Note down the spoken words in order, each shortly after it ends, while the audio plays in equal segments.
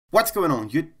What's going on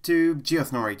YouTube,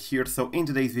 Geosnow right here. So in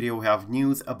today's video we have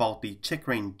news about the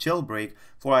CheckRa1n Jailbreak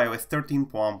for iOS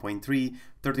 13.1.3,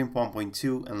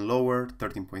 13.1.2 and lower,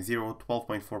 13.0,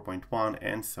 12.4.1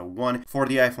 and so on for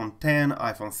the iPhone 10,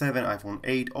 iPhone 7, iPhone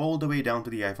 8 all the way down to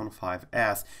the iPhone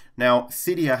 5s. Now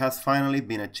Cydia has finally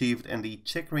been achieved and the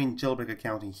CheckRa1n Jailbreak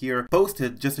account in here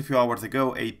posted just a few hours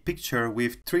ago a picture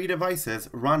with 3 devices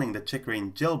running the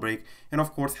CheckRa1n Jailbreak and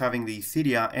of course having the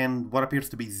Cydia and what appears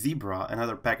to be Zebra,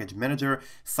 another package manager,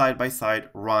 side by side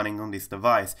running on this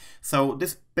device. So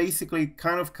this basically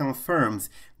kind of confirms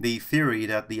the theory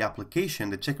that the application,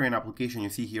 the CheckRa1n application you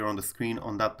see here on the screen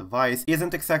on that device,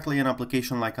 isn't exactly an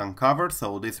application like Uncovered,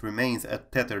 so this remains a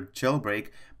tethered jailbreak,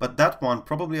 but that one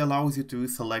probably allows you to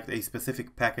select a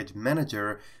specific package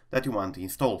manager that you want to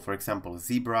install, for example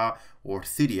Zebra or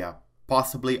Cydia.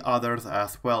 Possibly others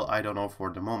as well, I don't know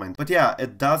for the moment. But yeah,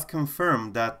 it does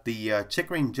confirm that the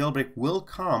CheckRa1n Jailbreak will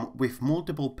come with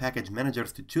multiple package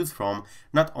managers to choose from,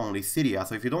 not only Cydia.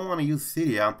 So if you don't want to use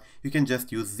Cydia, you can just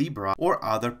use Zebra or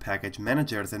other package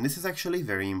managers. And this is actually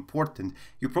very important.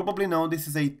 You probably know this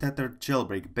is a tethered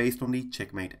jailbreak based on the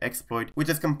CheckM8 exploit, which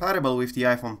is compatible with the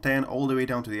iPhone 10 all the way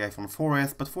down to the iPhone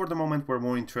 4S. But for the moment, we're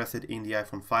more interested in the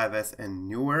iPhone 5S and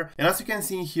newer. And as you can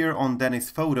see here on Dennis'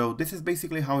 photo, this is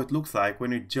basically how it looks like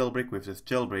when you jailbreak with this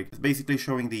jailbreak. It's basically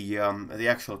showing the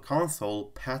actual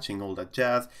console, patching all that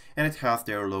jazz, and it has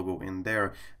their logo in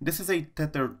there. This is a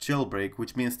tethered jailbreak,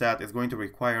 which means that it's going to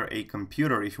require a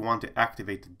computer if you want to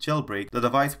activate the jailbreak. The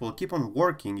device will keep on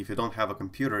working. If you don't have a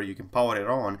computer, you can power it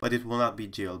on, but it will not be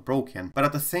jailbroken. But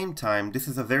at the same time, this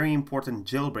is a very important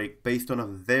jailbreak based on a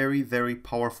very, very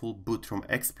powerful BootROM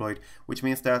exploit, which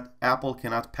means that Apple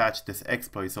cannot patch this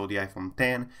exploit. So the iPhone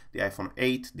 10, the iPhone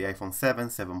 8, the iPhone 7,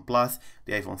 7 Plus,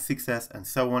 the iPhone 6s and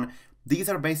so on, these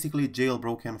are basically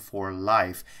jailbroken for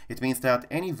life. It means that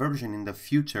any version in the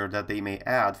future that they may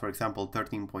add, for example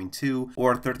 13.2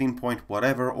 or 13 point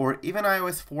whatever, or even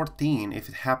iOS 14 if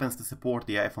it happens to support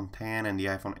the iPhone 10 and the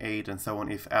iPhone 8 and so on,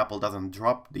 if Apple doesn't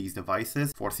drop these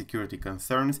devices for security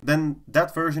concerns, then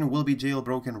that version will be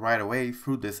jailbroken right away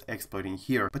through this exploit in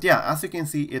here. But yeah, as you can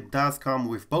see, it does come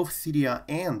with both Cydia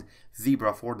and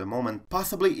Zebra for the moment,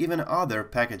 possibly even other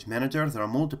package managers. There are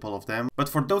multiple of them, but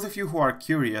for those of you who are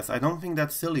curious, I don't think that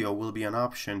Sileo will be an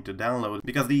option to download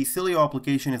because the Sileo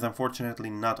application is unfortunately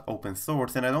not open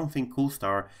source, and I don't think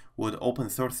Coolstar would open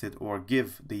source it or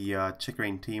give the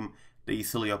CheckRa1n team the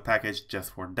Sileo package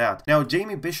just for that. Now,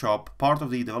 Jamie Bishop, part of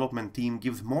the development team,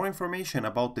 gives more information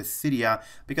about the Cydia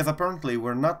because apparently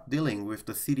we're not dealing with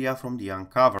the Cydia from the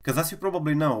Uncover. Because as you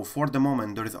probably know, for the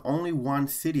moment there is only one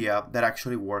Cydia that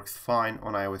actually works fine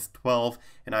on iOS 12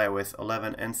 and iOS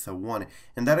 11 and so on.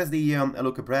 And that is the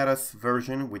Electra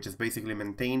version, which is basically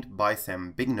maintained by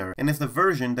Sam Bigner. And it's the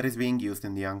version that is being used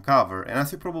in the Uncover. And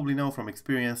as you probably know from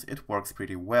experience, it works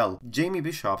pretty well. Jamie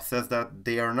Bishop says that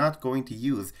they are not going to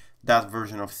use that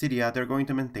version of Cydia, they're going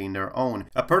to maintain their own.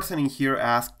 A person in here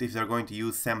asked if they're going to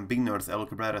use Sam Bigner's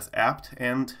Electra apt,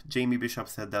 and Jamie Bishop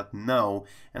said that no,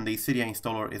 and the Cydia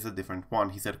installer is a different one.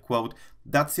 He said, quote,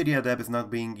 "That Cydia dev is not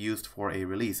being used for a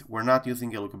release. We're not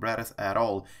using Electra at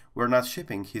all. We're not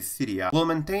shipping his Cydia. We'll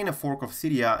maintain a fork of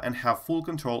Cydia and have full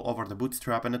control over the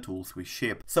bootstrap and the tools we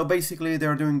ship." So basically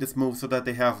they're doing this move so that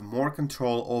they have more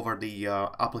control over the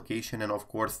application and of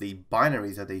course the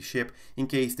binaries that they ship in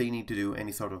case they need to do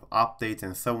any sort of updates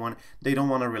and so on. They don't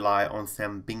want to rely on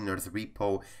Sam Bigner's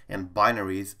repo and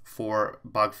binaries for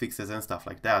bug fixes and stuff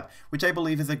like that, which I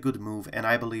believe is a good move, and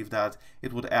I believe that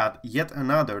it would add yet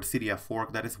another Cydia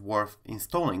fork that is worth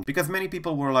installing. Because many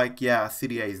people were like, yeah,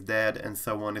 Cydia is dead and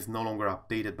so on, is no longer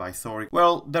updated by Sorry.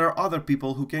 Well, there are other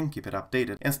people who can keep it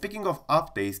updated. And speaking of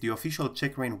updates, the official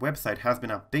CheckRa1n website has been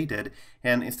updated,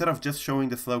 and instead of just showing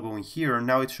this logo in here,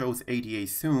 now it shows ADA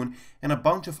soon and a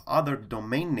bunch of other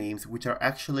domain names which are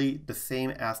actually the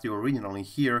same as the original in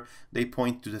here. They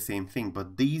point to the same thing,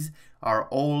 but these are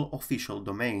all official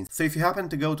domains. So if you happen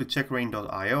to go to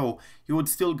CheckRa1n.io, you would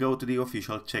still go to the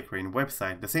official CheckRa1n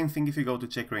website. The same thing if you go to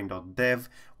CheckRa1n.dev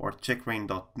or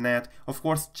CheckRa1n.net, of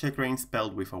course CheckRa1n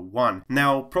spelled with a 1.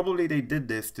 Now, probably they did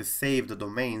this to save the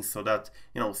domains so that,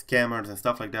 you know, scammers and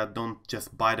stuff like that don't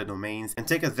just buy the domains and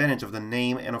take advantage of the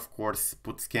name and of course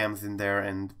put scams in there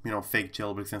and, you know, fake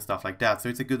jailbreaks and stuff like that. So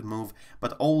it's a good move,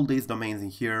 but all these domains in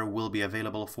here will be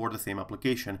available for the same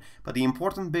application. But the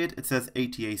important bit, it says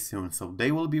ATA soon. 1, so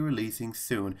they will be releasing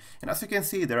soon. And as you can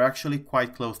see, they're actually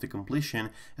quite close to completion,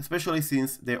 especially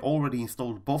since they already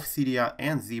installed both Cydia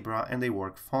and Zebra and they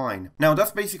work fine. Now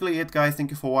that's basically it, guys.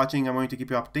 Thank you for watching. I'm going to keep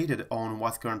you updated on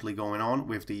what's currently going on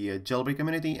with the jailbreak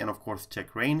community and of course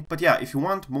CheckRa1n. But yeah, if you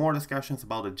want more discussions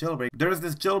about the jailbreak, there is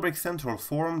this jailbreak central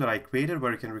forum that I created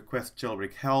where you can request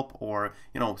jailbreak help or,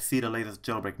 see the latest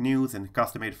jailbreak news and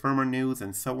custom-made firmware news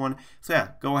and so on. So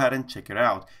yeah, go ahead and check it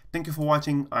out. Thank you for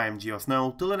watching. I am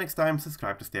GeoSnow. Till the next time,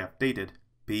 subscribe to stay updated.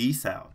 Peace out.